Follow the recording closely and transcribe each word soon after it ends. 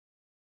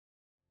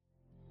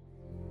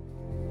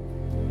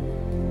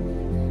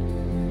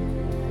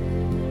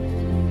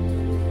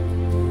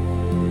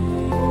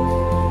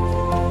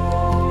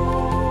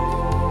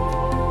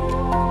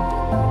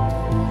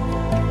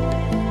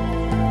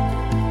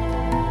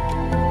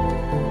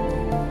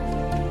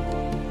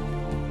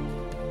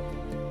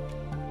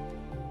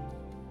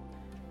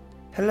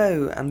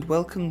Hello and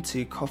welcome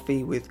to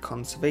Coffee with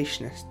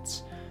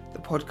Conservationists, the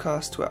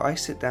podcast where I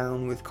sit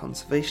down with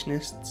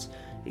conservationists,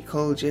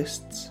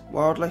 ecologists,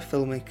 wildlife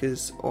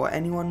filmmakers, or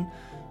anyone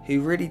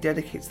who really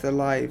dedicates their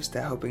lives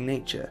to helping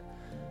nature.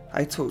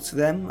 I talk to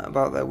them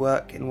about their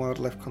work in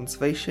wildlife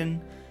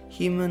conservation,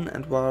 human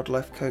and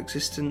wildlife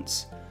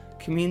coexistence,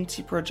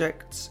 community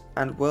projects,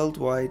 and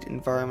worldwide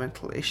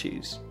environmental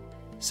issues.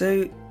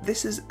 So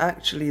this is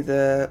actually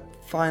the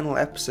final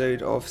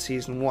episode of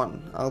Season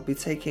 1. I'll be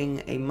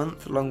taking a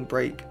month-long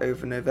break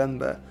over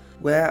November,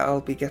 where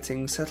I'll be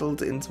getting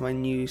settled into my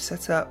new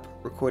setup,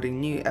 recording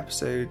new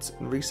episodes,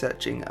 and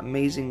researching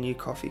amazing new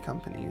coffee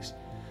companies.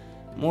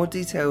 More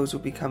details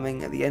will be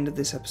coming at the end of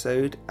this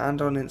episode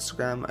and on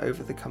Instagram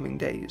over the coming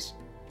days.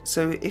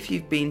 So if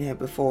you've been here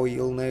before,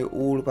 you'll know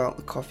all about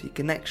the Coffee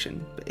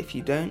Connection, but if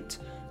you don't,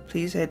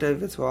 please head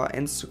over to our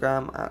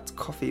Instagram at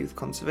Coffee with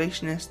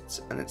Conservationists,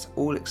 and it's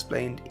all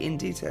explained in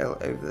detail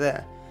over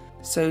there.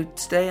 So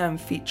today I'm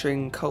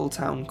featuring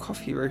Coaltown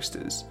Coffee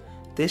Roasters.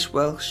 This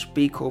Welsh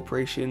B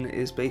Corporation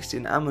is based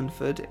in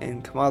Ammanford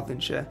in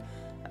Carmarthenshire,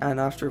 and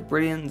after a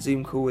brilliant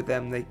Zoom call with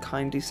them, they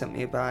kindly sent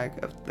me a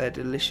bag of their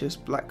delicious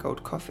black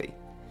gold coffee.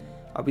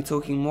 I'll be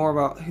talking more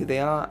about who they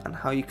are and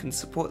how you can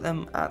support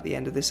them at the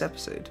end of this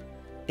episode.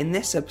 In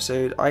this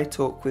episode, I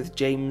talk with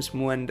James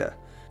Mwenda.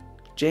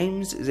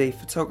 James is a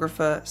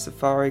photographer,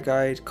 safari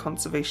guide,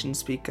 conservation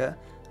speaker,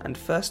 and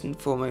first and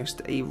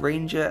foremost a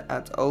ranger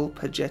at Ol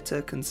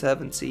Pejeta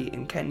Conservancy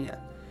in Kenya.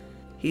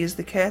 He is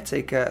the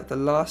caretaker of the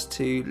last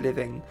two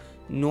living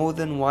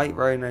northern white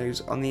rhinos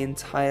on the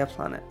entire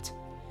planet.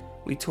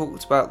 We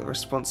talked about the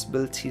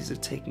responsibilities of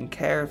taking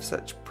care of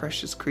such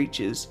precious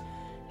creatures,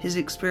 his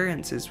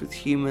experiences with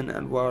human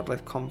and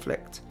wildlife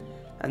conflict,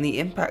 and the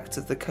impact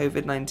of the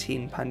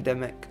COVID-19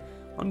 pandemic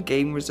on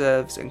game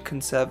reserves and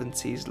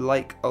conservancies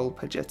like Ol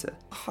Pejeta.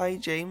 Hi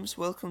James,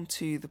 welcome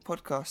to the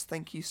podcast.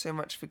 Thank you so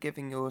much for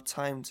giving your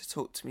time to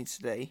talk to me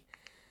today.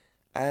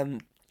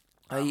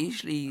 I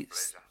usually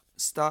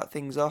start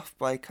things off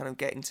by kind of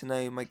getting to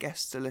know my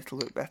guests a little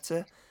bit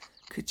better.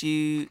 Could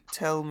you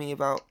tell me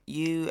about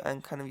you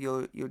and kind of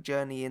your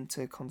journey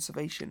into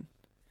conservation?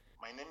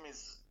 My name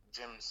is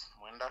James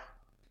Mwenda.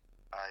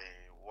 I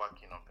work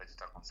in Ol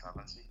Pejeta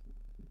Conservancy.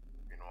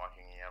 Been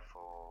working here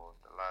for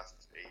the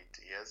last 8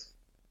 years.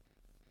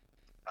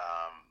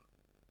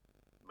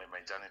 My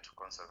journey to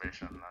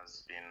conservation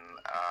has been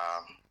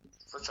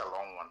such a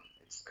long one.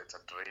 It's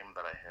a dream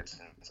that I had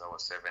since I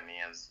was 7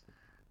 years.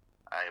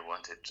 I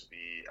wanted to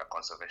be a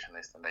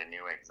conservationist, and I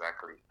knew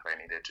exactly if I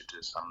needed to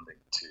do something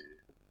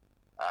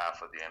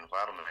for the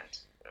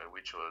environment,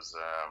 which was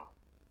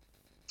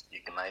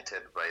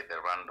ignited by the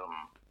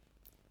random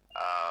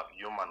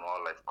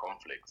human-wildlife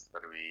conflicts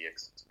that we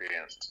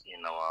experienced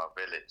in our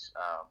village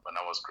when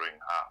I was growing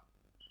up.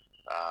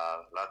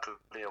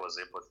 Luckily, I was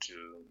able to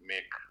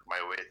make my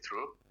way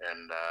through,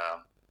 and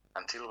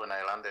until when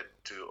I landed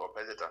to Ol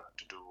Pejeta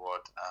to do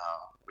what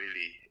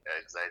really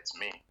excites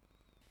me.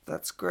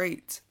 That's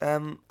great.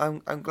 I'm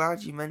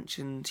glad you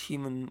mentioned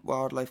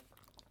human-wildlife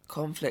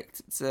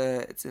conflict.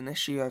 It's an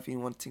issue I've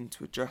been wanting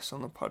to address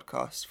on the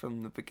podcast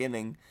from the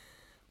beginning.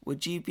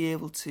 Would you be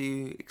able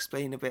to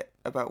explain a bit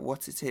about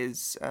what it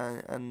is,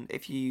 and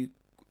if you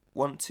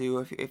want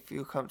to, if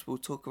you're comfortable,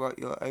 talk about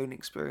your own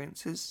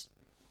experiences?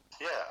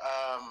 Yeah,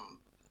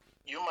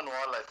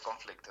 human-wildlife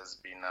conflict has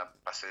been a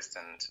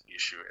persistent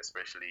issue,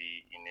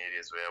 especially in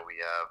areas where we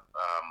have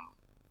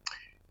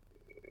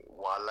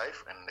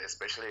wildlife, and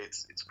especially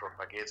it's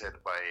propagated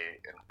by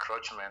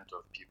encroachment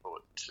of people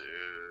to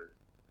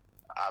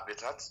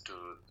habitats, to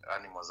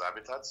animals'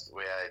 habitats,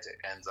 where it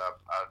ends up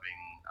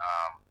having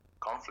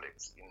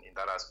conflicts in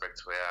that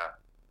aspect where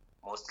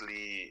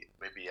mostly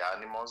maybe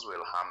animals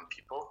will harm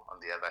people. On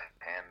the other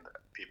hand,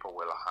 people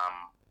will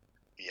harm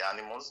the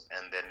animals,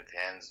 and then it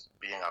ends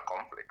being a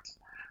conflict.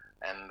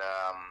 And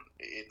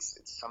it's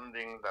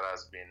something that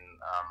has been,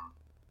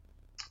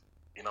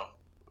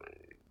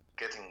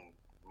 getting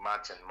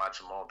much and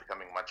much more,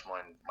 becoming much more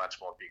and much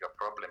more bigger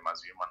problem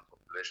as human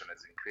population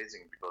is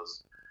increasing,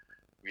 because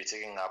we're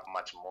taking up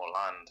much more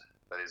land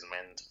that is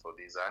meant for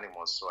these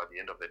animals. So at the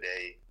end of the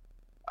day,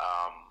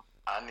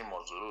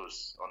 animals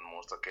lose on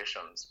most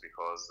occasions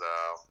because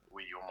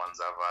we humans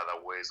have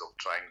other ways of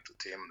trying to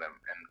tame them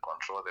and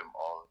control them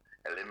or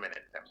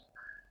eliminate them.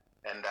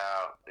 And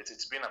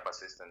it's been a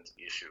persistent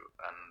issue,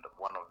 and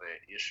one of the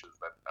issues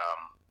that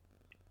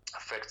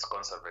affects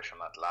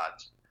conservation at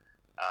large.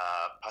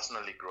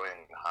 Personally,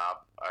 growing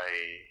up,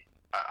 I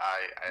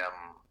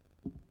am,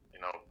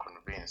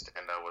 convinced,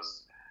 and I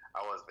was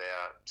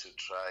there to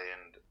try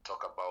and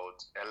talk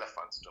about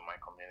elephants to my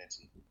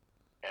community.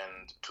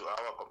 And to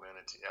our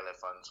community,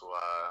 elephants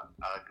were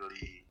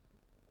ugly,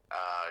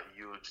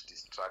 huge,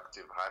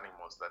 destructive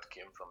animals that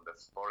came from the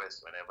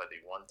forest whenever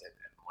they wanted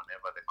and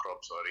whenever the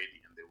crops were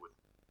ready, and they would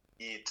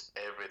eat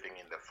everything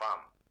in the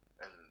farm.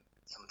 And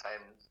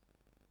sometimes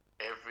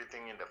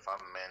everything in the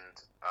farm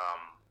meant,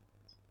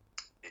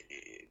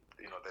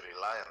 the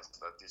reliance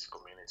that these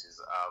communities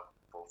have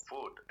for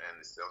food, and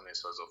it's the only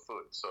source of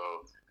food. So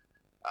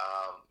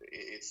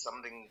It's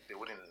something they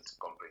wouldn't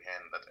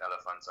comprehend, that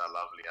elephants are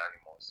lovely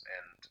animals,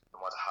 and no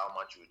matter how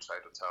much you try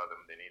to tell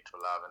them they need to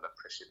love and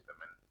appreciate them,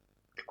 and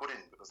they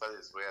couldn't, because that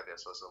is where their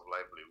source of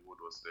livelihood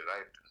was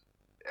derived.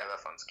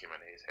 Elephants came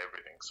and ate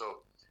everything.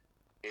 So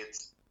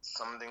it's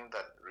something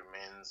that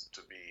remains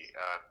to be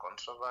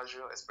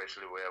controversial,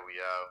 especially where we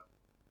have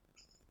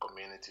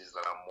communities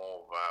that are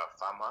more of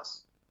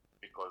farmers,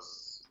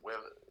 because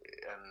whether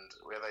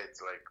it's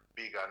like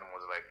big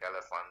animals like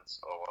elephants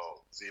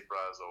or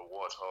zebras or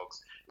warthogs,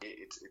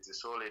 it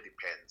solely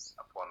depends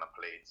upon a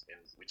place in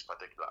which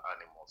particular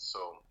animals.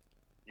 So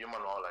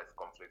human wildlife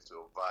conflicts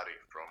will vary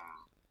from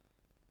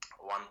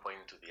one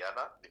point to the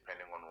other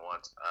depending on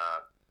what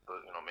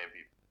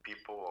maybe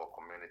people or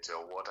community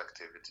or what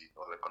activity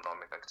or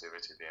economic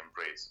activity they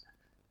embrace.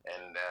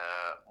 And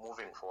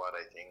moving forward,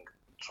 I think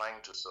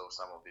trying to solve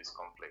some of these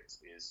conflicts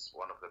is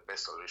one of the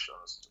best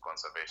solutions to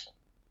conservation.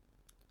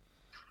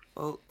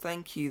 Well,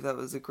 thank you. That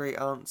was a great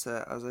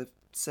answer. As I've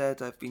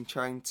said, I've been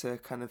trying to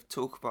kind of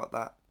talk about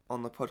that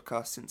on the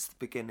podcast since the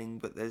beginning,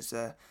 but there's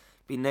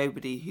been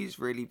nobody who's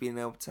really been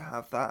able to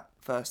have that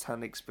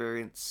first-hand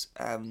experience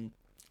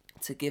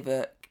to give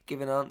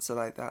an answer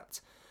like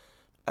that.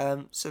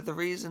 So the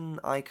reason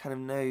I kind of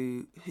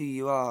know who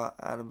you are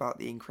and about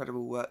the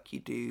incredible work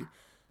you do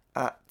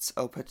at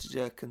El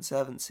Petitjean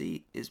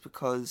Conservancy is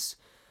because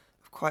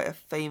of quite a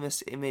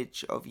famous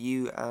image of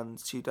you and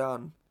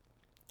Sudan.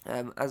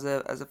 As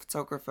a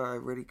photographer, I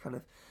really kind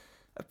of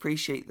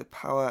appreciate the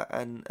power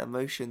and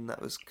emotion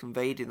that was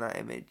conveyed in that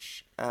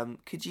image.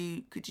 Could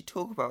you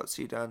talk about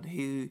Sudan,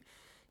 who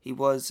he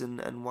was,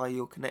 and why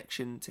your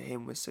connection to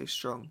him was so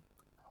strong?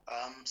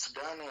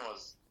 Sudan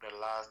was the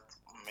last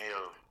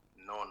male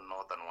known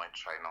northern white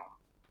rhino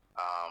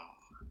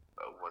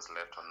was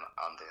left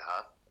on the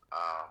earth.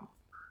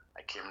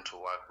 I came to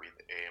work with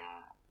him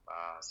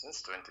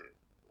since 2014.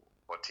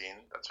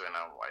 That's when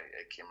I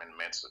came and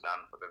met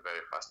Sudan for the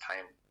very first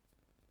time.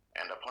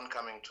 And upon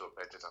coming to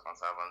Petitjean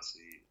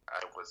Conservancy,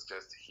 I was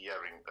just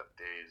hearing that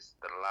there's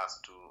the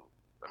last 7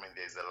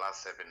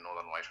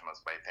 northern white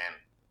rhinos by then.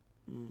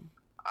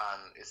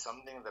 And it's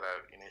something that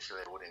I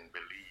initially wouldn't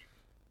believe,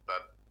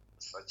 that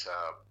such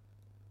a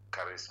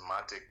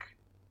charismatic,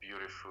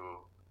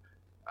 beautiful,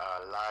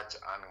 large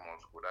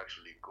animals could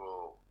actually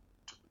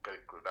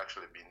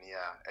be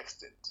near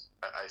extinct.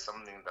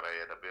 Something that I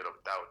had a bit of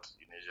doubt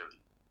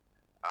initially.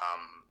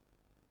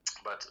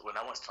 But when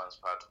I was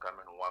transferred to come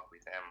and work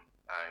with them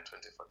in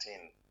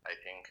 2014, I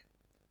think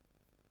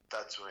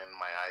that's when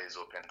my eyes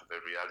opened to the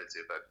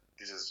reality that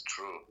this is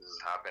true, this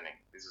is happening,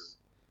 this is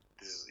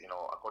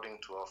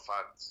according to our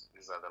facts,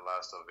 these are the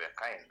last of their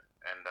kind.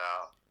 And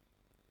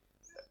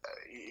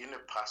in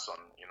a person,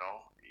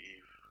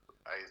 if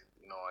I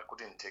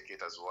couldn't take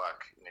it as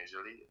work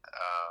initially,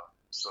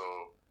 so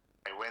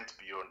I went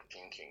beyond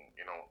thinking,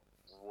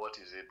 what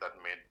is it that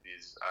made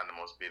these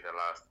animals be the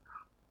last?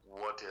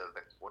 What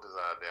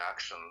are the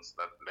actions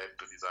that led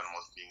to these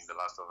animals being the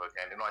last of their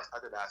kind? I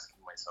started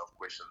asking myself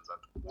questions at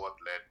what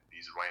led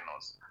these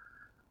rhinos.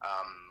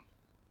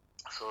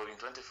 So in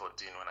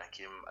 2014, when I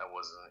came, I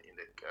was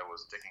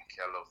taking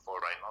care of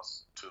 4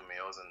 rhinos, 2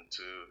 males and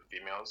 2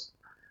 females.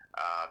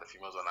 The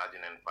females were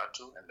Nadine and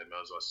Fatu, and the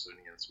males were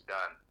Suni and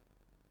Sudan.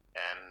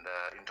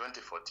 And in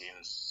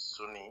 2014,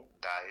 Suni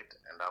died,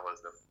 and I was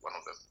one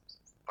of the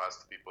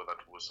first people that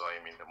who saw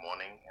him in the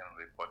morning and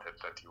reported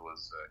that he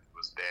was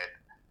dead.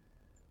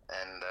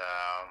 And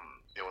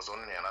there was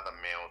only another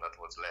male that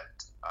was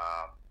left.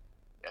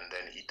 And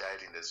then he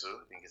died in the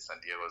zoo, I think in San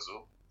Diego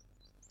Zoo.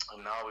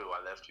 And now we were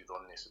left with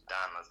only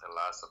Sudan as the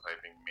last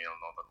surviving male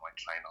northern white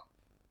rhino.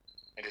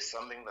 It is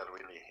something that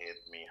really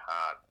hit me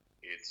hard.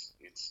 It's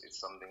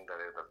something that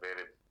is a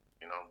very,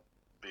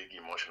 big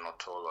emotional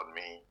toll on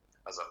me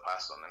as a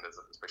person, and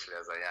especially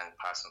as a young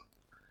person.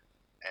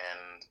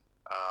 And,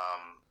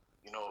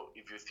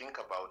 if you think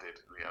about it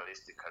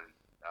realistically,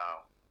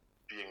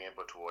 being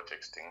able to watch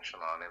extinction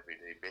on an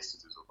everyday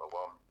basis is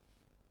overwhelming.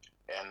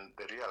 And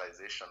the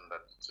realization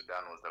that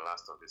Sudan was the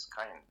last of its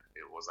kind,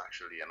 it was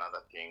actually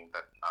another thing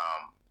that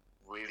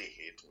really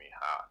hit me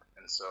hard.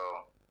 And so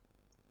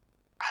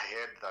I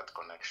had that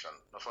connection.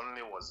 Not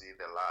only was he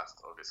the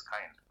last of his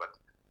kind, but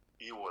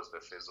he was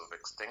the phase of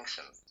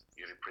extinction.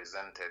 He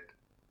represented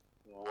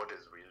what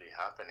is really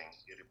happening.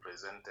 He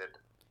represented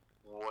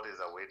what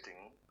is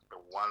awaiting the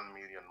 1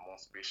 million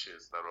more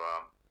species that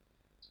were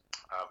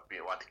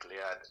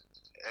declared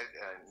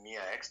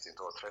near extinct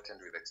or threatened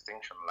with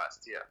extinction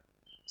last year.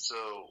 So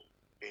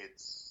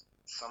it's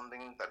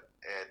something that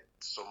had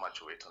so much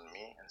weight on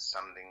me, and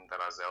something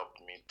that has helped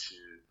me to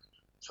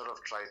sort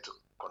of try to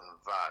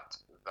convert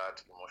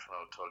that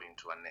emotional toll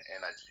into an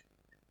energy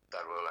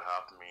that will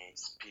help me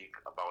speak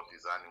about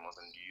these animals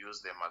and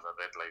use them as a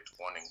red light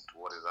warning to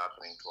what is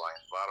happening to our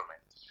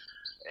environment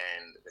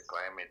and the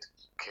climate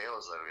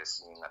chaos that we're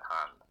seeing at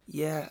hand.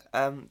 Yeah,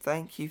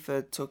 thank you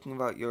for talking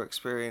about your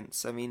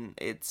experience. I mean,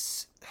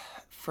 it's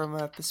from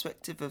a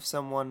perspective of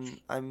someone.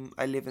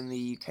 I live in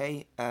the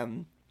UK,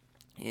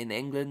 in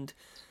England,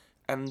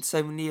 And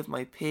so many of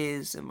my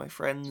peers and my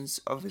friends,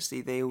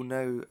 obviously, they all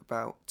know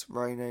about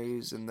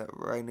rhinos and that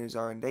rhinos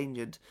are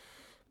endangered,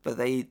 but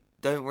they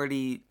don't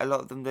really, a lot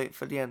of them don't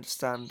fully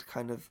understand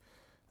kind of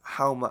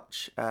how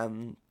much,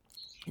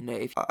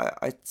 if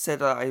I said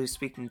that I was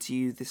speaking to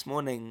you this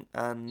morning,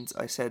 and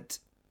I said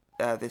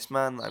this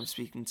man that I'm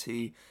speaking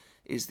to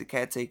is the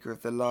caretaker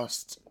of the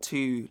last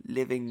two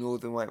living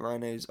northern white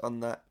rhinos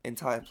on that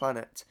entire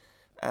planet,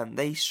 and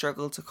they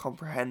struggle to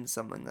comprehend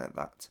something like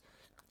that.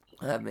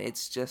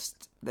 It's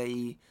just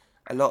a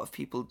lot of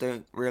people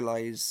don't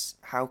realize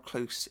how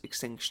close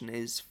extinction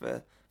is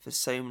for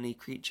so many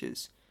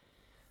creatures.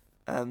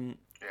 Yeah.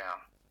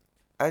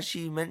 As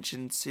you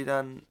mentioned,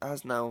 Sudan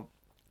has now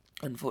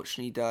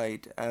unfortunately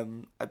died.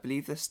 I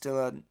believe there still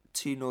are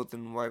two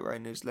northern white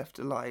rhinos left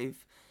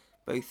alive,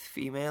 both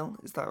female.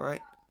 Is that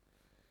right?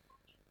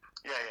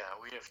 Yeah.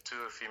 We have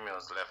two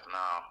females left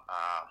now.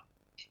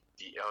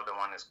 The elder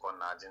one is called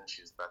Najin.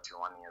 She's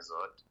 31 years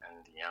old,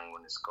 and the young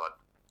one is called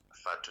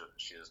Fatu.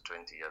 She's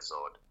 20 years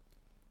old.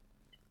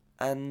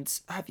 And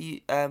have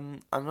you?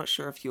 I'm not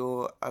sure if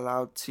you're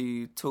allowed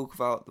to talk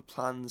about the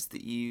plans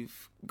that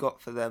you've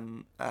got for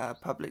them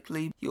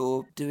publicly.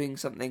 You're doing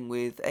something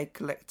with egg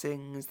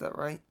collecting. Is that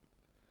right?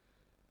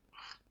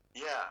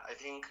 Yeah, I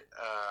think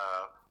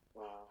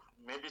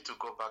maybe to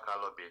go back a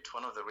little bit,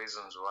 one of the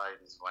reasons why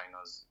these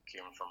rhinos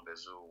came from the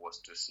zoo was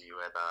to see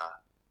whether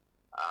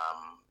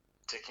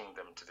taking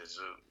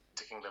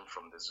them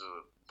from the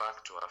zoo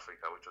back to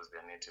Africa, which was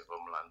their native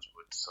homeland,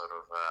 would sort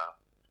of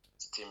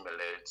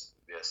stimulate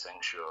their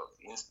sexual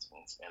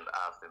instincts and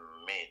have them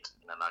mate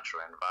in a natural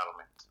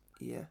environment.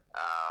 Yeah.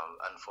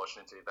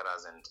 Unfortunately, that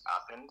hasn't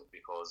happened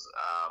because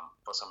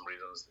for some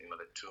reasons,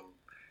 the two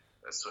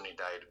Sunni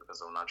died because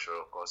of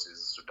natural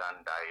causes.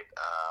 Sudan died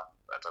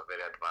at a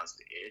very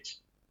advanced age,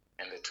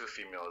 and the two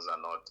females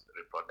are not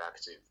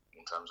reproductive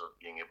in terms of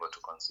being able to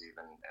conceive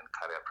and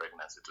carry a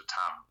pregnancy to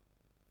term.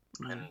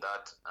 And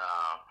that,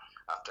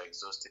 after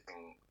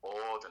exhausting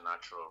all the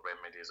natural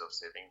remedies of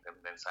saving them,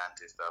 then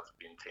scientists have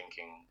been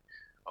thinking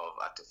of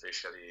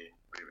artificially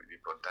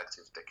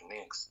reproductive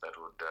techniques that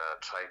would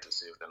try to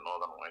save the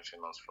northern white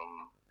rhinos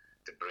from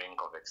the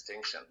brink of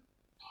extinction.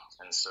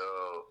 And so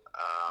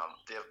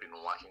they have been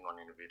working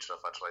on in vitro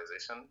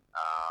fertilization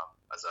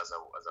as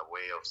a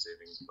way of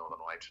saving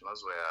northern white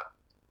rhinos, where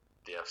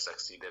they have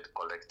succeeded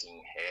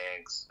collecting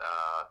eggs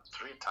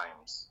 3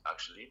 times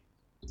actually.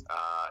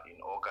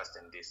 In August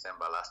and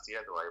December last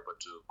year, they were able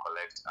to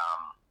collect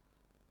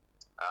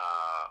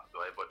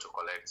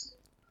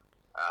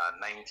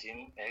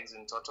 19 eggs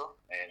in total,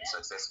 and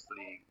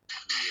successfully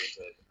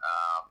created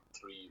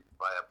 3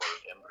 viable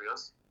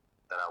embryos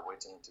that are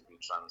waiting to be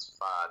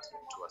transferred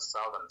into a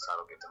southern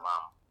surrogate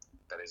mom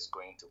that is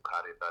going to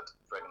carry that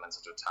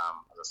pregnancy to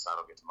term as a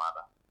surrogate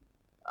mother.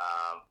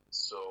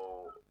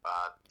 So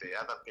the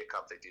other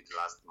pickup they did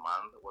last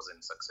month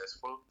wasn't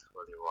successful,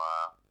 so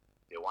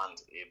they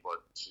weren't able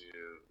to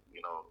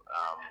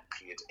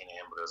create any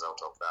embryos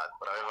out of that.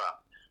 But however,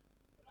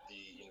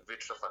 the in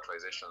vitro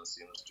fertilization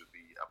seems to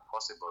be a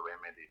possible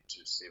remedy to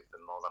save the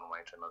northern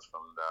white rhinos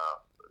from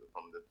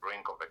the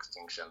brink of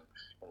extinction,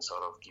 and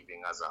sort of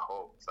giving us a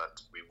hope that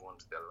we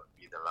won't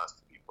be the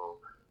last people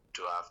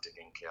to have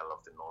taken care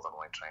of the northern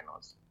white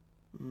rhinos.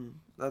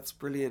 That's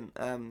brilliant.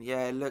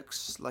 Yeah, it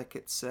looks like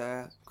it's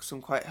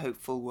some quite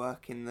hopeful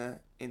work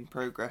in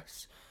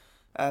progress.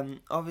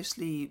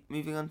 Obviously,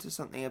 moving on to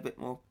something a bit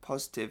more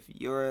positive,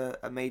 you're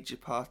a major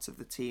part of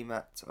the team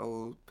at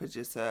Ol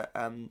Pejeta,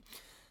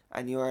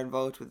 and you're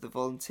involved with the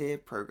volunteer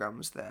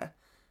programs there.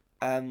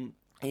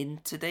 In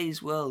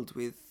today's world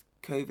with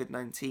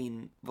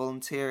COVID-19,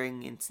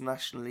 volunteering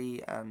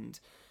internationally and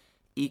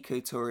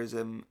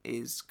ecotourism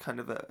is kind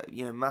of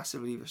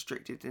massively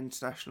restricted.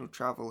 International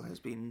travel has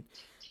been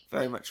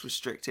very much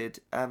restricted.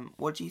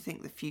 What do you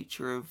think the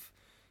future of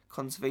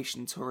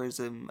conservation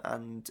tourism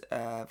and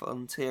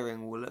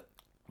volunteering will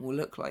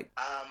look like?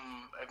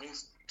 I mean,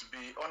 to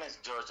be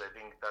honest, George, I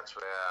think that's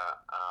where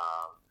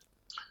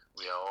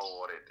we are all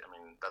worried. I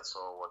mean, that's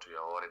all what we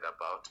are worried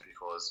about,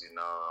 because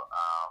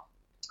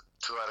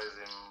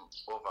tourism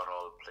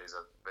overall plays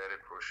a very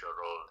crucial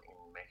role in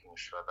making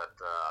sure that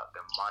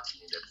the much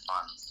needed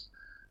funds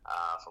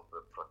for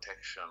the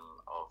protection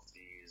of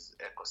these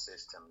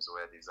ecosystems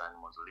where these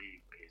animals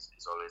live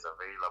is always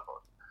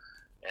available.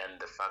 And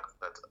the fact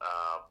that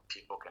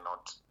people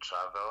cannot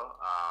travel,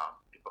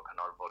 people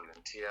cannot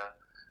volunteer,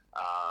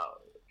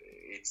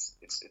 it's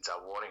a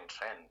worrying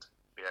trend,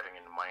 bearing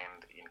in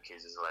mind in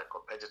cases like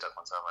Ol Pejeta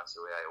Conservancy,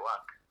 where I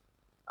work,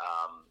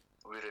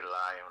 we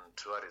rely on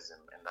tourism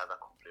and other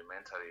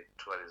complementary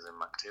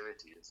tourism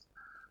activities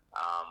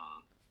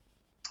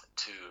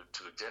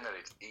to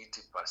generate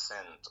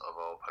 80% of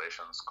our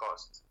operations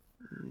cost.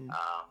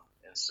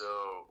 And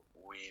so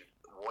with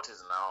what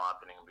is now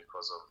happening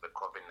because of the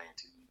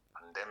COVID-19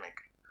 pandemic,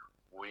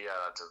 we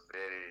are at a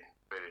very,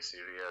 very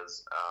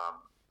serious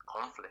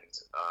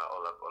conflict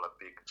or a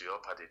big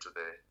jeopardy to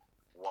the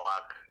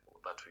work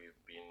that we've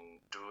been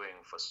doing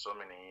for so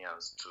many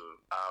years to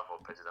have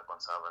Ol Pejeta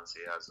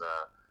Conservancy as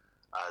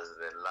as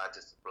the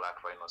largest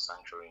black rhino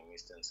sanctuary in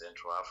Eastern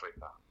Central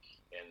Africa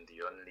and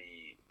the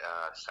only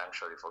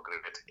sanctuary for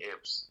great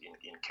apes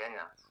in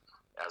Kenya,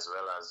 as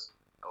well as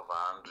over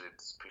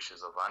 100 species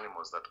of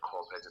animals that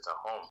co-operate at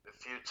home. The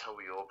future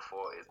we hope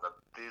for is that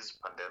this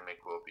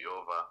pandemic will be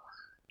over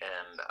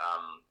and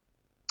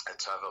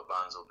travel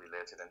bans will be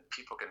lifted and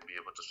people can be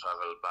able to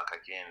travel back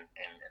again.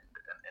 And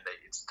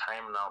it's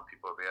time now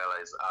people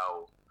realize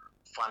how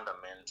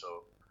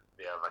fundamental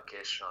their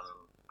vacation,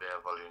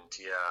 their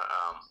volunteer,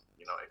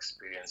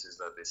 experiences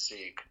that they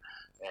seek,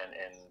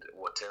 and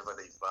whatever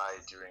they buy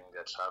during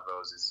their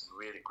travels is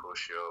really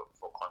crucial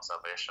for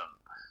conservation.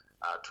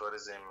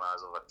 Tourism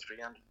has over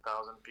 300,000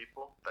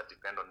 people that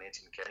depend on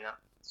it in Kenya.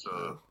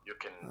 So you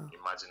can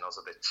imagine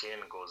also the chain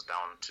goes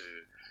down to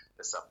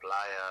the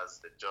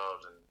suppliers, the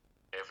jobs, and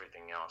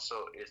everything else.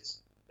 So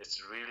it's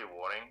really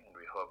worrying, and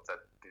we hope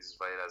that this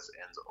virus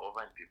ends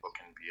over and people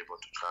can be able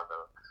to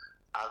travel.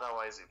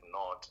 Otherwise, if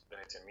not, then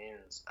it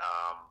means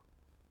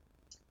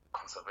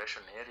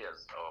conservation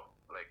areas or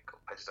like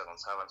Pachita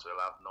conservants will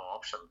have no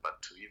option but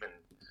to even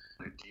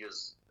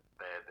reduce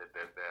the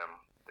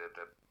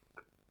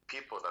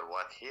people that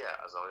work here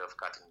as a way of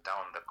cutting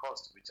down the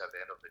cost, which at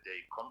the end of the day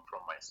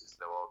compromises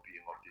the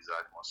well-being of these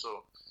animals.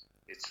 So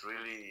it's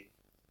really,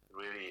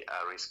 really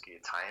a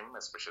risky time,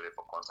 especially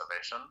for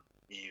conservation.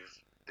 If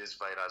this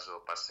virus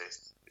will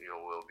persist, it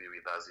will be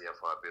with us here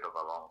for a bit of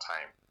a long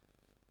time.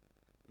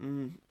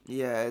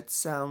 Yeah, it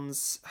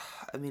sounds...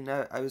 I mean,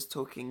 I was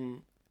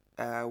talking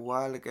a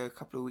while ago, a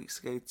couple of weeks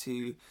ago,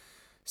 to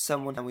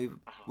someone, and we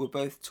were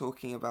both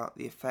talking about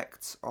the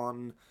effects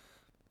on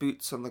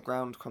boots on the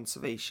ground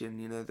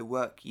conservation, the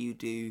work you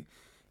do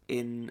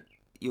in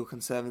your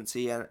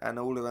conservancy and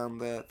all around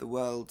the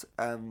world.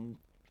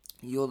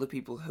 You're the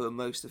people who are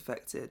most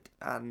affected,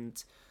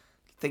 and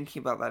thinking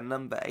about that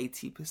number,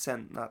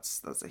 80%,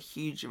 that's a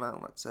huge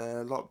amount. That's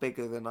a lot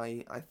bigger than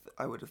I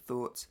would have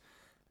thought.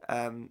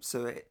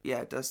 So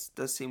it does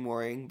seem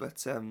worrying,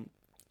 but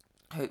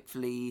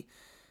hopefully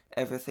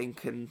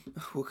everything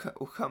will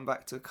come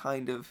back to a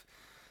kind of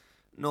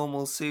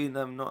normal soon.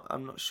 I'm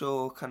not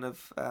sure kind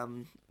of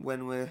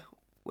when we're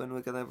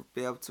gonna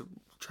be able to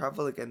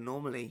travel again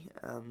normally.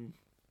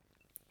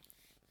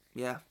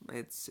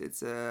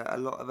 It's a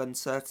lot of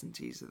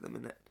uncertainties at the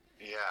minute.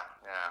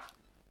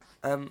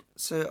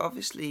 So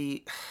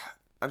obviously,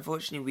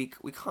 unfortunately,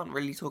 we can't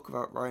really talk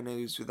about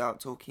rhinos without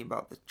talking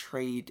about the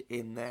trade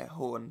in their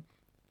horn.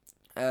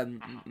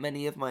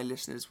 Many of my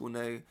listeners will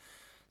know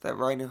that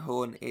rhino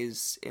horn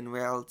is in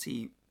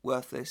reality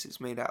worthless.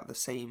 It's made out of the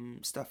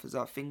same stuff as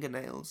our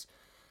fingernails.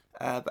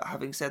 But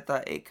having said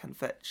that, it can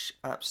fetch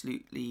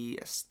absolutely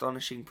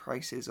astonishing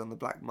prices on the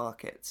black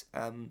market.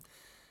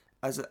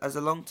 As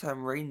a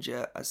long-term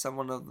ranger, as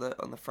someone on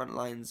the front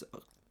lines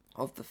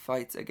of the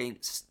fight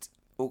against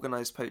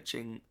organised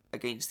poaching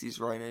against these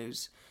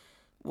rhinos,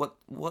 what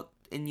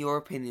in your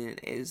opinion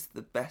is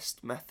the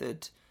best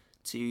method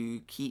to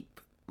keep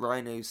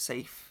rhinos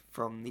safe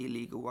from the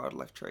illegal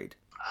wildlife trade?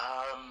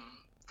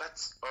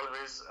 That's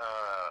always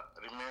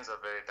remains a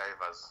very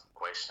diverse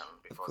question,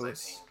 because I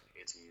think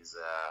it is,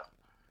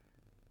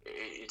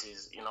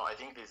 I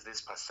think there's this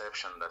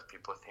perception that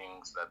people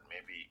think that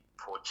maybe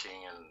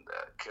poaching and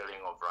killing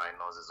of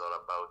rhinos is all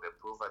about the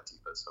poverty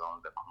that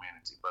surrounds the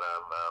community. But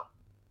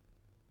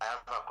I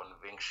have a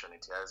conviction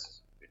it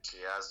has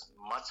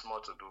much more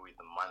to do with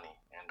money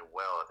and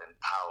wealth and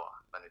power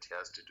than it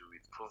has to do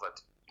with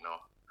poverty,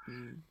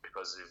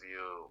 because if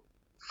you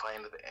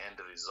find the end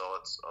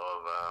results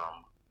of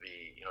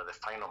the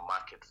final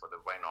market for the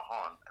rhino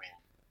horn, I mean,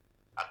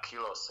 a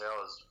kilo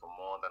sells for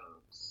more than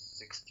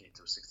 $60,000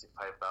 to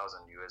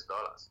 $65,000 US.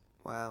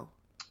 Wow.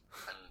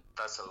 And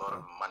that's a lot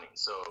of money.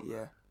 So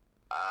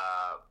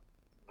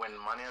when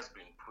money has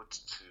been put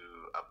to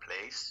a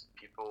place,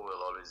 people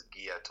will always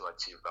gear to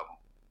achieve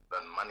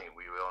that money.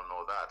 We all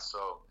know that.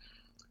 So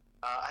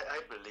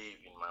I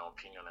believe, in my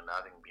opinion, and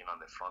having been on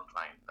the front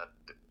line, that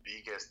the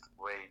biggest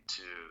way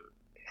to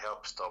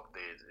help stop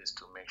this is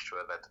to make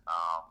sure that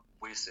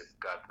we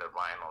safeguard the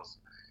rhinos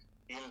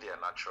in their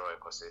natural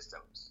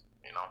ecosystems.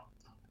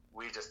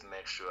 We just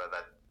make sure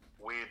that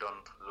we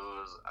don't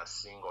lose a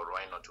single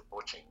rhino to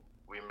poaching.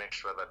 We make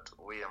sure that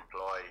we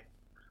employ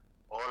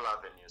all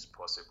avenues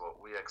possible.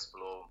 We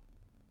explore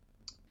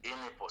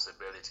any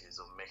possibilities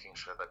of making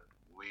sure that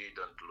we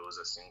don't lose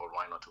a single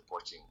rhino to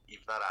poaching.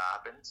 If that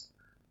happens,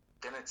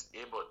 then it's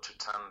able to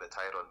turn the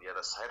tide on the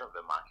other side of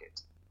the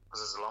market.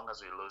 Because as long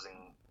as we're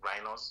losing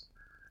rhinos,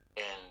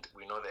 and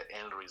we know the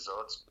end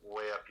results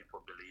where people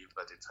believe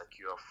that it's a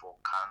cure for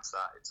cancer,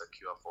 it's a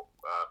cure for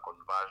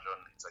conversion,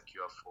 it's a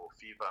cure for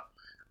fever.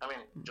 I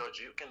mean,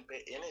 George, you can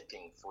pay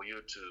anything for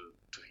you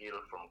to heal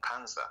from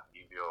cancer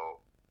if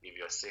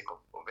you're sick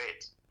of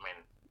it. I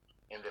mean,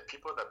 and the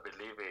people that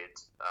believe it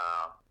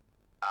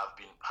have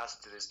been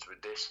passed this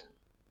tradition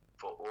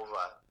for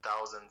over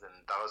thousands and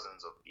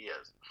thousands of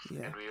years.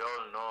 Yeah. And we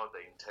all know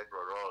the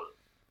integral role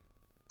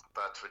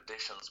that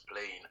traditions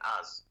play in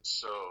us.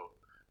 So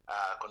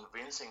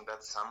convincing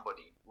that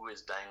somebody who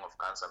is dying of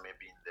cancer,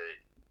 maybe in the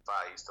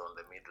Far East or in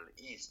the Middle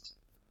East,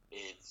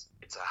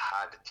 it's a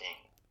hard thing,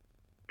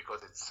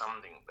 because it's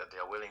something that they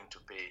are willing to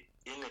pay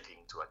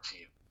anything to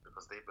achieve,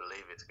 because they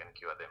believe it can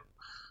cure them.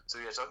 So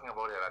we are talking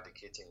about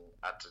eradicating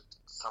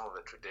some of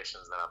the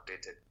traditions that have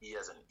dated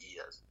years and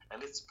years,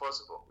 and it's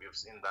possible. We've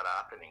seen that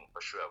happening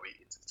for sure.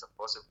 It's a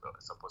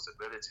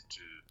possibility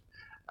to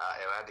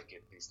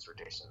eradicate these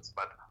traditions.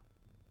 But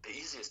the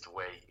easiest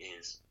way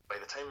is, by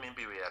the time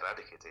maybe we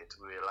eradicate it,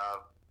 we will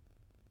have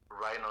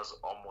rhinos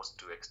almost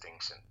to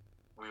extinction.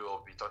 We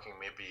will be talking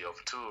maybe of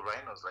 2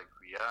 rhinos, like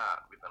we are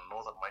with the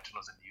northern white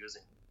rhinos, and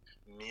using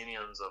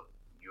millions of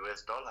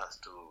US dollars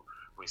to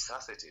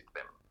resuscitate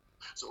them.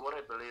 So what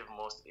I believe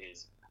most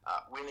is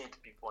we need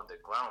people on the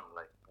ground,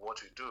 like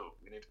what we do.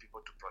 We need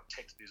people to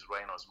protect these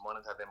rhinos,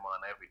 monitor them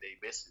on an everyday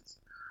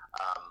basis,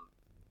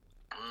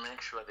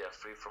 make sure they are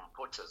free from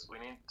poachers.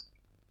 We need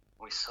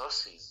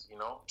resources,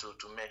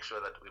 to make sure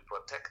that we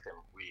protect them.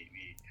 We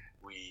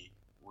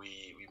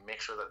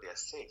make sure that they are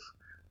safe.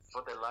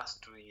 For the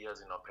last 2 years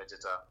in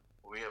Opejita,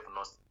 we have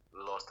not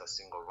lost a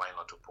single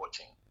rhino to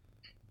poaching.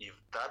 If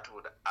that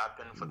would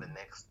happen for the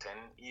next 10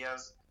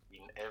 years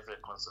in every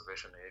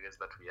conservation areas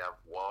that we have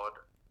wild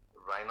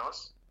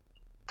rhinos,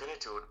 then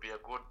it would be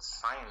a good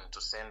sign to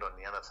send on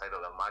the other side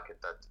of the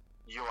market that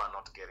you are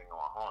not getting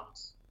our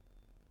horns.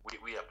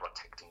 We are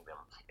protecting them.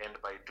 And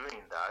by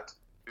doing that,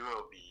 we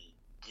will be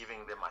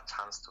giving them a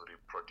chance to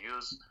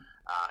reproduce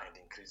and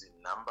increase in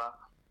number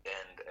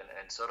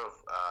and sort of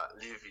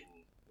live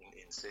in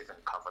safe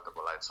and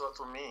comfortable lives. So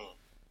to me,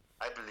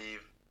 I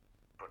believe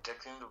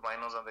protecting the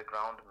rhinos on the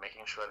ground,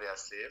 making sure they are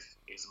safe,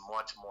 is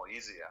much more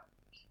easier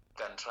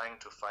than trying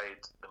to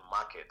fight the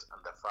market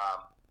and the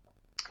farm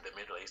in the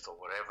Middle East or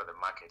wherever the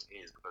market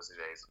is, because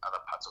there is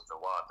other parts of the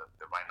world that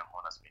the rhino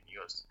horn has been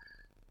used.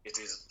 It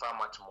is far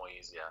much more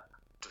easier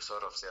to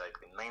sort of say, like,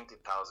 the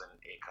 90,000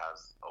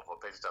 acres of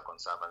Opejita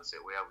Conservancy,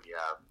 where we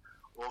have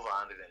over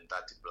 130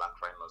 black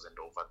rhinos and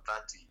over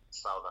 30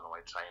 southern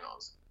white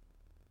rhinos.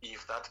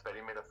 If that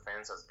perimeter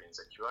fence has been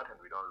secured and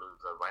we don't lose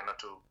the rhino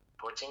to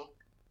poaching,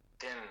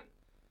 then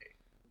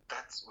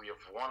we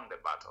have won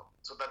the battle.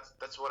 So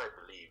that's what I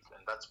believe,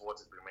 and that's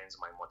what remains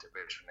my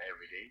motivation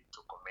every day, to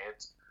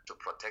commit to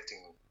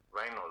protecting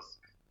rhinos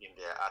in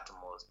their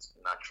utmost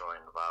natural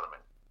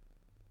environment.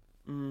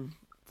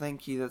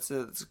 Thank you. That's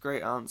a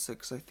great answer,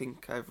 because I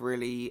think I've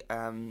really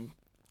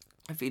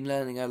I've been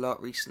learning a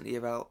lot recently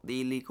about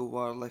the illegal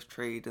wildlife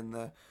trade and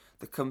the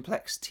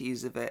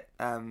complexities of it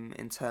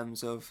in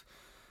terms of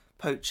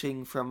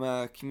poaching from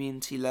a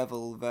community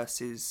level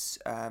versus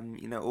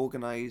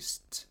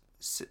organized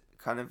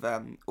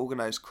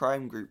organized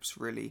crime groups,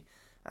 really,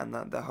 and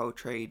that the whole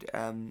trade.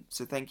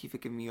 So thank you for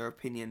giving me your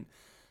opinion.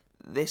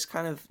 This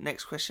kind of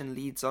next question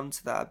leads on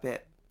to that a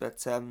bit,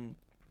 but I'm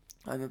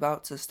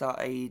about to start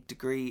a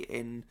degree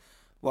in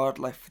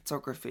wildlife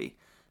photography.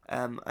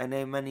 I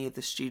know many of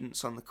the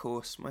students on the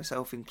course,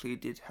 myself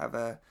included, have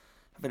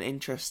an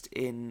interest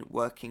in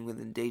working with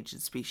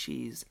endangered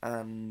species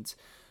and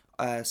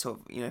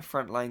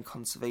frontline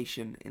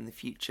conservation in the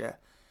future.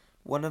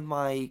 One of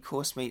my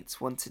course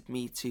mates wanted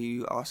me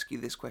to ask you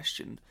this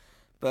question,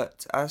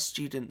 but as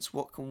students,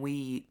 what can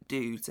we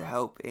do to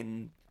help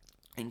in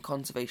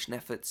conservation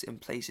efforts in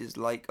places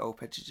like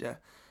Opejita,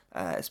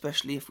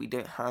 especially if we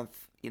don't have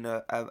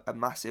a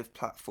massive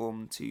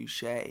platform to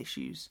share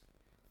issues?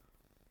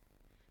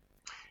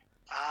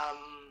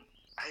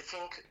 I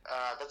think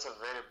that's a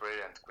very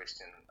brilliant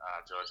question,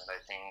 George, and I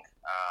think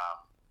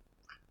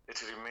it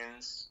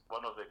remains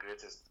one of the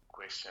greatest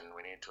questions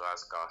we need to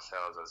ask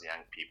ourselves as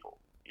young people.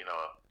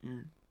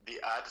 The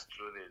hard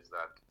truth is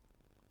that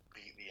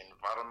the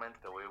environment,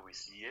 the way we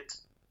see it,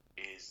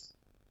 is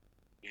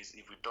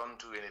if we don't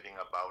do anything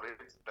about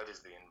it, that is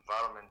the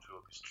environment we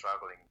will be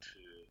struggling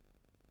to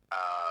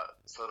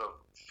sort of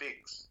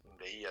fix in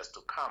the years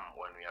to come,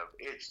 when we have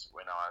aged,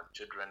 when our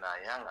children are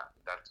younger,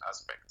 that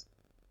aspect.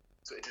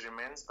 So it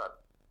remains that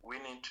we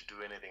need to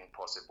do anything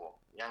possible,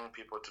 young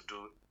people, to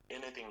do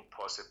anything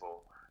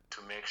possible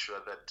to make sure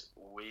that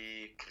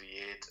we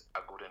create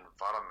a good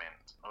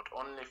environment, not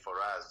only for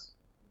us,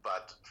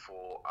 but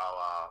for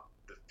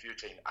the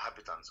future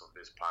inhabitants of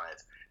this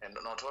planet, and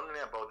not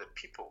only about the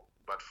people,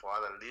 but for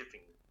other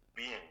living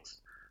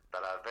beings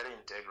that are very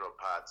integral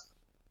parts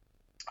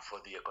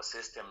for the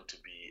ecosystem to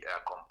be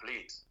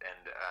complete, and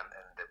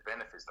the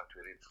benefits that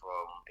we reap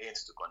from it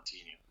to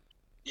continue.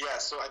 Yeah,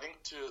 so I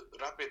think to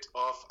wrap it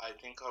off, I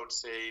think I would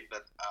say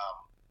that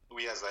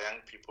we as a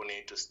young people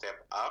need to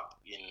step up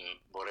in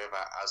whatever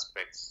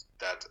aspects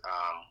that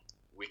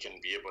we can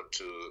be able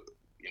to,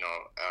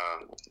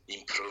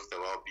 improve the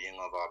well-being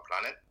of our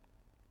planet.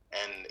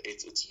 And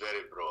it's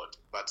very broad,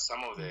 but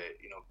some of the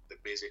the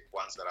basic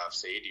ones that I've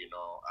said,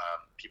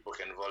 people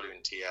can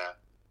volunteer,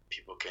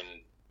 people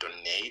can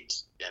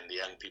donate, and the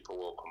young people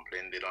will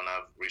complain they don't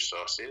have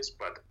resources,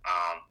 but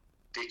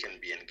they can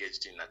be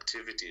engaged in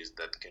activities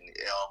that can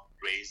help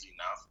raise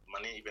enough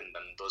money even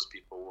than those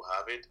people who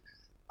have it.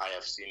 I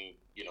have seen,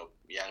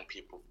 young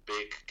people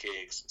bake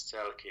cakes,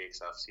 sell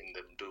cakes. I've seen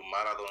them do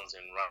marathons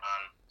and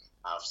run.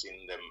 I've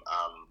seen them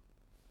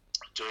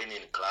join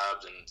in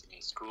clubs and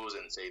in schools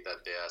and say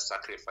that they are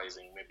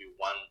sacrificing maybe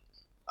one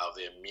of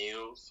their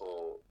meal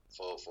for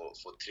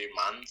 3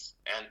 months,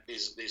 and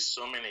there's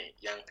so many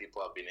young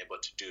people have been able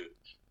to do.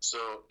 So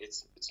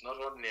it's not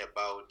only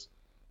about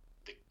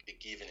the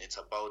giving, it's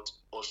about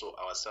also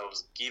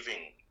ourselves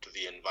giving to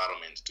the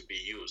environment to be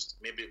used,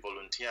 maybe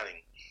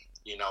volunteering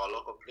in our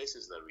local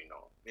places that we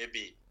know.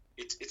 Maybe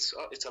it's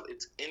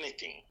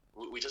anything.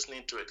 We just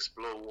need to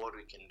explore what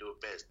we can do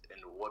best and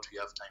what we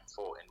have time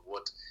for and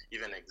what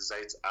even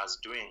excites us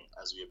doing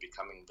as we are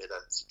becoming better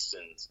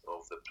citizens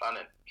of the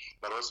planet,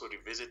 but also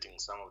revisiting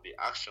some of the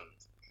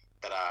actions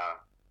that are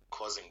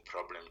causing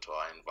problem to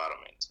our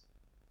environment.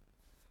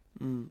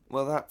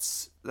 Well,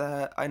 that's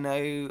I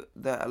know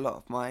that a lot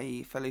of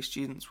my fellow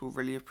students will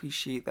really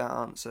appreciate that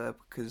answer,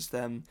 because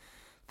they're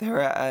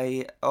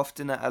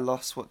often at a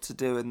loss what to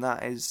do, and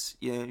that is,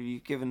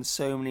 you've given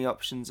so many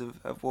options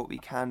of what we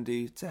can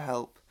do to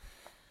help.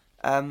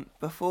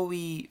 Before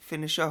we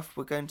finish off,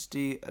 we're going to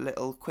do a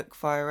little quick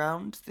fire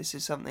round. This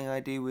is something I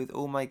do with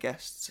all my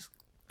guests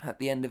at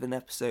the end of an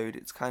episode.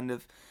 It's kind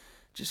of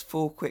just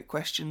 4 quick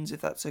questions,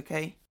 if that's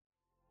okay.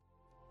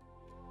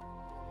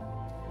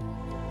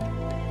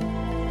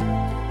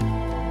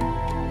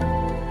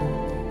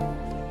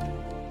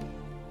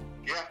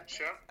 Yeah,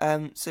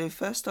 sure. So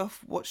first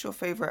off, what's your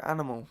favourite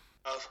animal?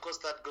 Of course,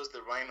 that goes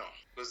the rhino.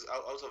 Because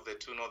out of the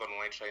 2 northern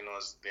white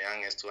rhinos, the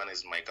youngest one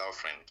is my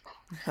girlfriend.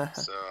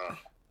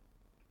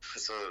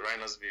 So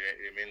rhinos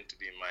remain to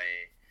be my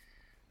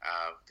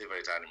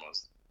favorite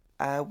animals.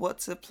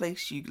 What's a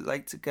place you'd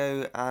like to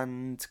go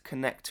and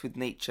connect with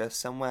nature,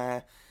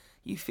 somewhere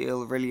you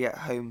feel really at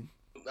home?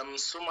 I'm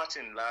so much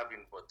in love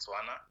in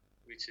Botswana,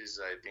 which is,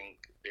 I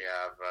think, they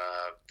have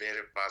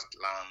very vast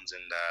lands,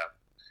 and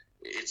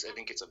I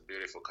think it's a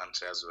beautiful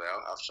country as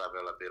well. I've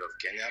traveled a bit of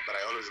Kenya, but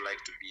I always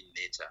like to be in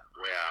nature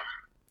where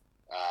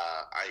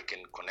I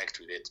can connect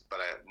with it. But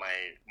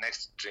my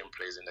next dream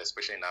place, and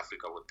especially in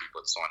Africa, would be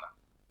Botswana.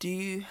 Do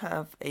you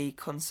have a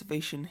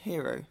conservation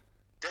hero?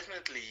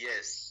 Definitely,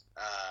 yes.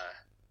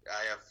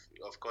 I have,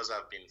 of course,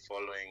 I've been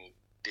following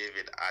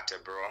David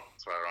Attenborough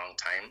for a long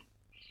time.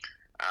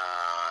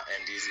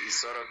 And he's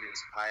sort of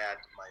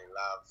inspired my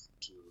love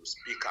to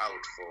speak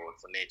out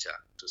for nature,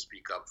 to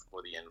speak up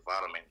for the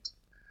environment.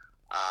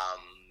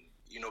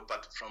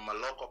 But from a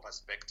local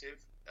perspective,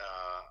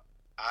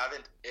 I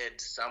haven't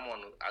had someone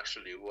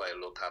who I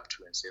look up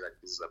to and say that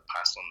this is a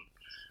person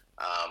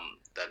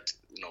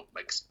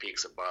that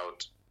speaks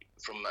about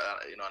from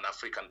an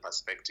African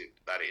perspective,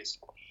 that is.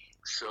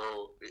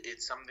 So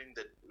it's something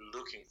that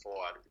looking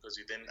forward, because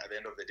then at the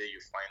end of the day you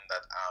find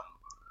that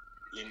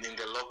in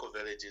the local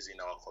villages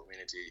in our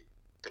community,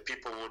 the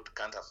people who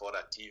can't afford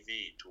a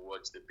TV to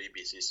watch the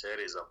BBC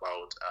series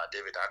about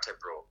David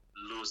Attenborough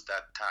lose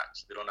that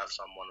touch. They don't have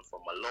someone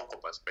from a local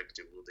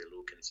perspective who they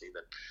look and say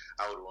that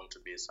I would want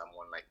to be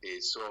someone like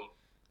this. So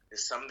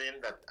it's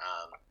something that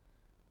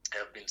I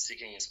have been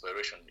seeking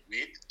inspiration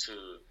with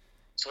to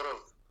sort of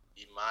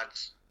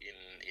emerge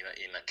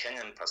in a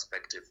Kenyan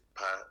perspective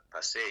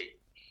per se,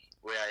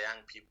 where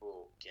young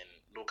people can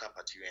look up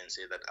at you and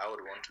say that I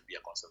would want to be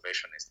a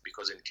conservationist,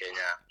 because in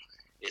Kenya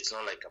it's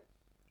not like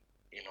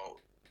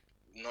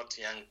not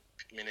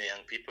many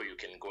young people you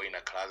can go in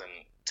a class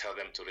and tell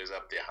them to raise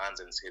up their hands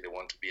and say they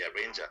want to be a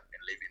ranger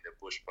and live in the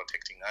bush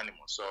protecting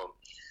animals. So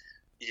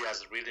he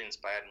has really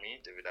inspired me,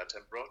 David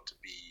Attenborough, to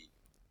be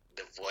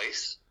the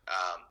voice,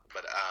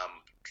 but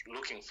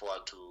looking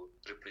forward to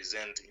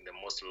represent in the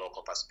most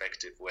local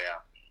perspective,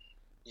 where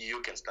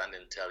you can stand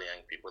and tell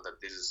young people that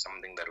this is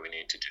something that we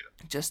need to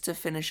do. Just to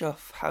finish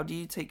off, how do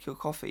you take your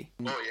coffee?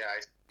 Oh yeah,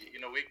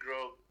 we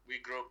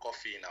grow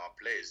coffee in our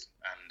place,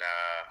 and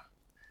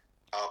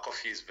our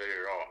coffee is very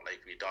raw.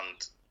 Like we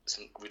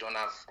don't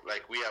have,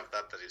 like, we have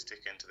that is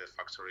taken to the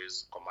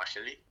factories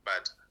commercially,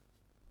 but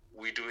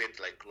we do it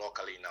like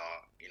locally in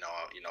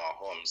our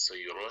homes. So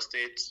you roast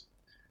it,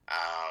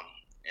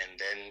 and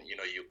then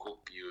you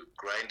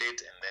grind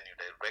it, and then you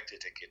directly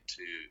take it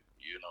to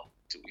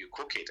you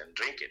cook it and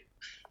drink it.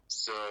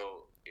 So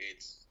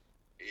it's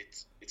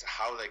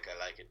how like I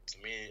like it. To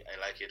me, I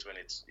like it when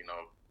it's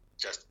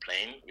just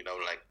plain without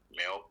like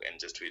milk, and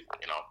just with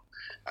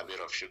a bit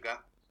of sugar,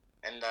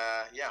 and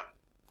yeah.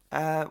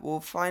 Well,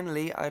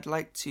 finally, I'd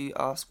like to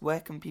ask, where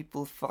can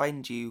people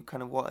find you?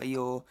 Kind of, what are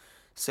your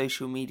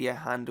social media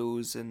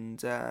handles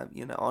and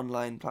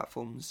online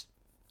platforms?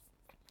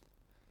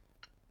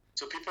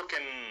 So people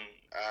can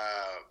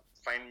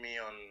find me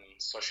on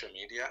social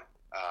media.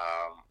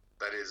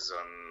 That is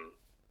on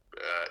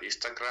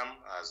Instagram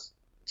as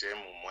Jem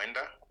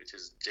Mwenda, which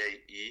is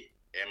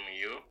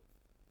JEMUMWENDA,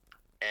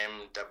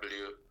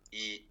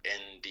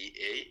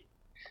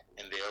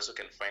 and they also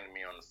can find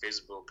me on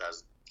Facebook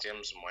as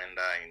James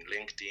Mwenda, in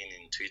LinkedIn,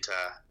 in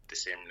Twitter, the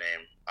same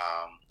name.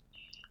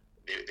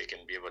 They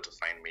can be able to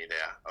find me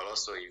there.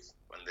 Also, if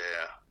on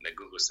the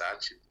Google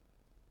search,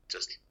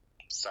 just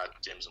search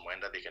James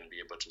Mwenda, they can be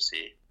able to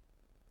see.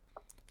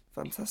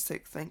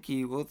 Fantastic, thank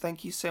you. Well,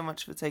 thank you so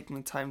much for taking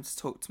the time to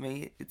talk to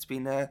me. It's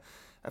been a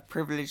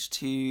privilege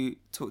to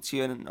talk to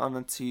you and an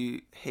honour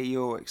to hear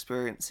your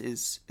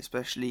experiences,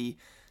 especially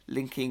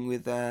linking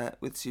with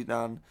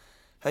Sudan.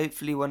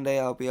 Hopefully one day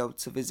I'll be able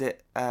to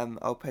visit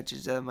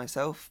Al-Pejeta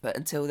myself, but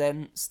until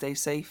then, stay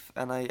safe,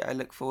 and I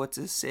look forward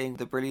to seeing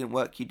the brilliant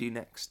work you do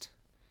next.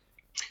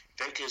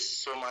 Thank you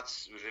so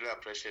much. We really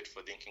appreciate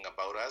for thinking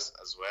about us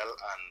as well.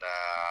 And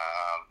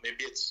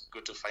maybe it's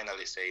good to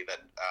finally say that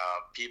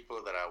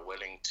people that are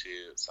willing to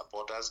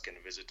support us can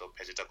visit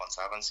Al-Pejeta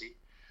Conservancy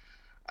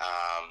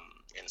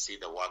and see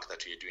the work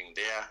that we're doing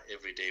there.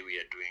 Every day we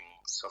are doing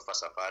sofa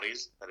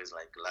safaris, that is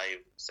like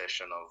live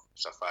session of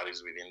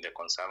safaris within the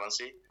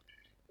conservancy.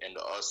 And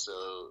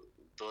also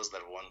those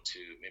that want to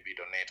maybe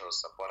donate or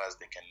support us,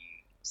 they can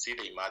see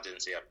the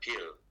emergency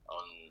appeal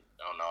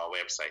on our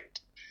website.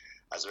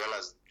 As well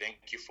as thank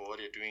you for what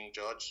you're doing,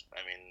 George.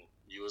 I mean,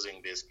 using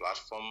this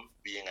platform,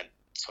 being a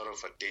sort of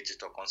a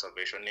digital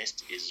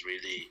conservationist is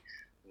really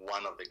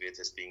one of the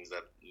greatest things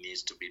that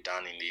needs to be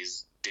done in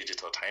these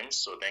digital times.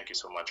 So thank you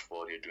so much for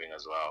what you're doing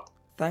as well.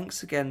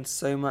 Thanks again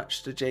so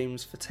much to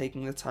James for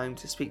taking the time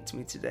to speak to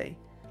me today.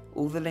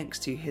 All the links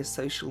to his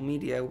social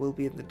media will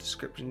be in the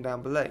description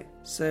down below.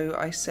 So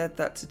I said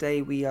that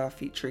today we are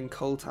featuring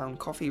Coaltown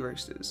Coffee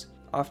Roasters.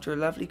 After a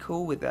lovely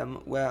call with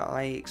them where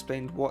I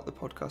explained what the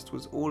podcast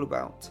was all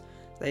about,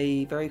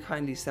 they very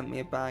kindly sent me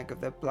a bag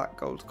of their Black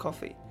Gold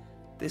coffee.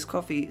 This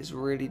coffee is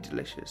really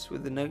delicious,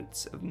 with the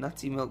notes of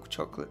nutty milk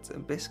chocolate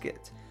and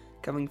biscuit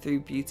coming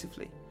through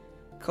beautifully.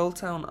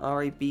 Coaltown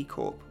are a B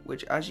Corp,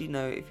 which, as you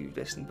know if you've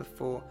listened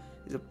before,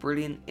 is a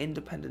brilliant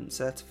independent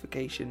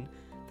certification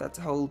that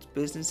holds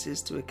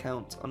businesses to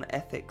account on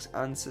ethics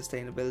and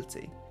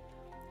sustainability.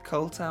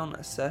 Coaltown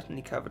are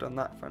certainly covered on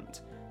that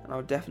front, and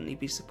I'll definitely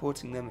be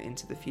supporting them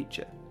into the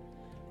future.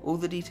 All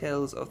the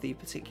details of the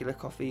particular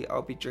coffee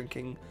I'll be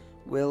drinking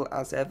will,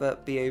 as ever,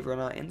 be over on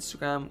our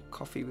Instagram,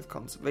 Coffee with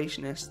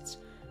Conservationists,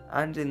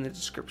 and in the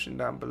description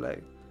down below.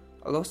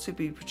 I'll also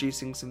be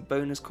producing some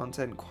bonus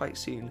content quite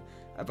soon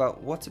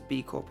about what a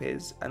B Corp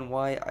is and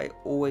why I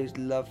always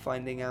love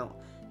finding out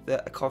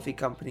that a coffee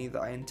company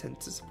that I intend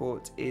to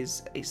support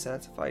is a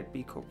certified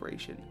B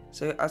Corporation.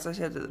 So as I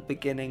said at the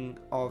beginning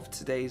of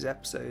today's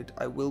episode,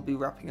 I will be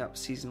wrapping up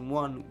season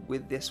 1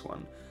 with this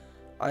one.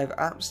 I've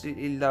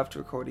absolutely loved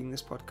recording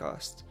this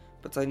podcast,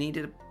 but I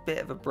needed a bit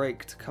of a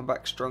break to come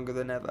back stronger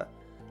than ever.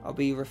 I'll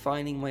be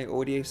refining my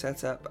audio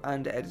setup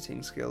and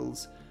editing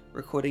skills,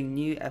 recording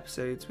new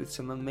episodes with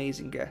some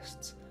amazing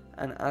guests,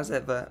 and as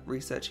ever,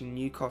 researching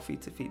new coffee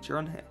to feature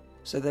on here.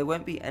 So there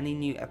won't be any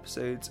new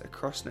episodes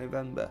across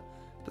November,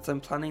 but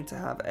I'm planning to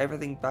have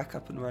everything back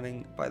up and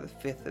running by the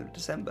 5th of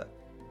December.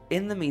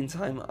 In the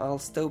meantime, I'll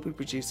still be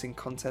producing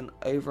content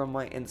over on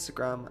my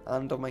Instagram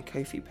and on my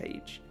Ko-fi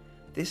page.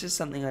 This is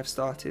something I've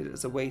started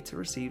as a way to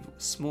receive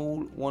small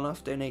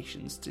one-off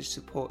donations to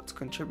support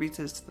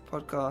contributors to the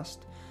podcast,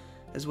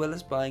 as well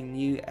as buying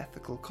new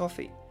ethical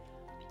coffee.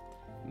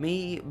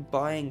 Me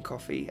buying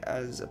coffee,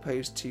 as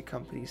opposed to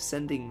companies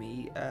sending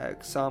me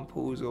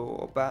samples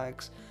or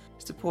bags,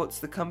 supports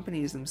the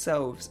companies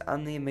themselves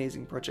and the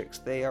amazing projects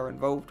they are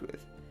involved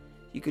with.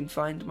 You can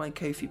find my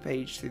Ko-fi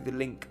page through the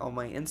link on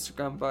my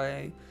Instagram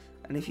bio,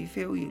 and if you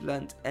feel you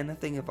learnt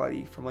anything of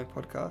value from my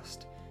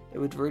podcast, it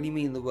would really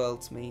mean the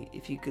world to me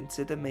if you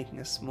consider making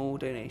a small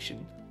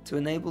donation to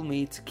enable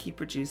me to keep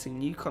producing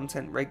new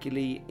content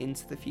regularly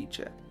into the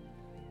future.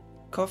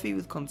 Coffee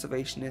with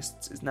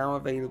Conservationists is now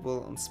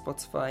available on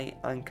Spotify,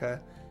 Anchor,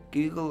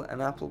 Google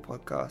and Apple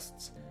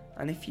Podcasts,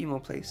 and a few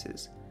more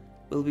places.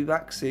 We'll be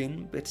back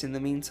soon, but in the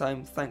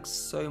meantime, thanks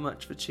so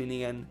much for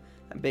tuning in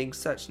and being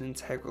such an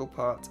integral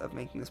part of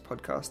making this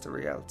podcast a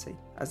reality.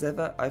 As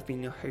ever, I've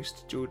been your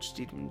host, George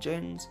Steedman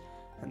Jones,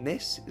 and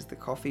this is the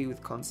Coffee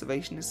with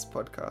Conservationists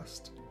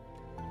podcast.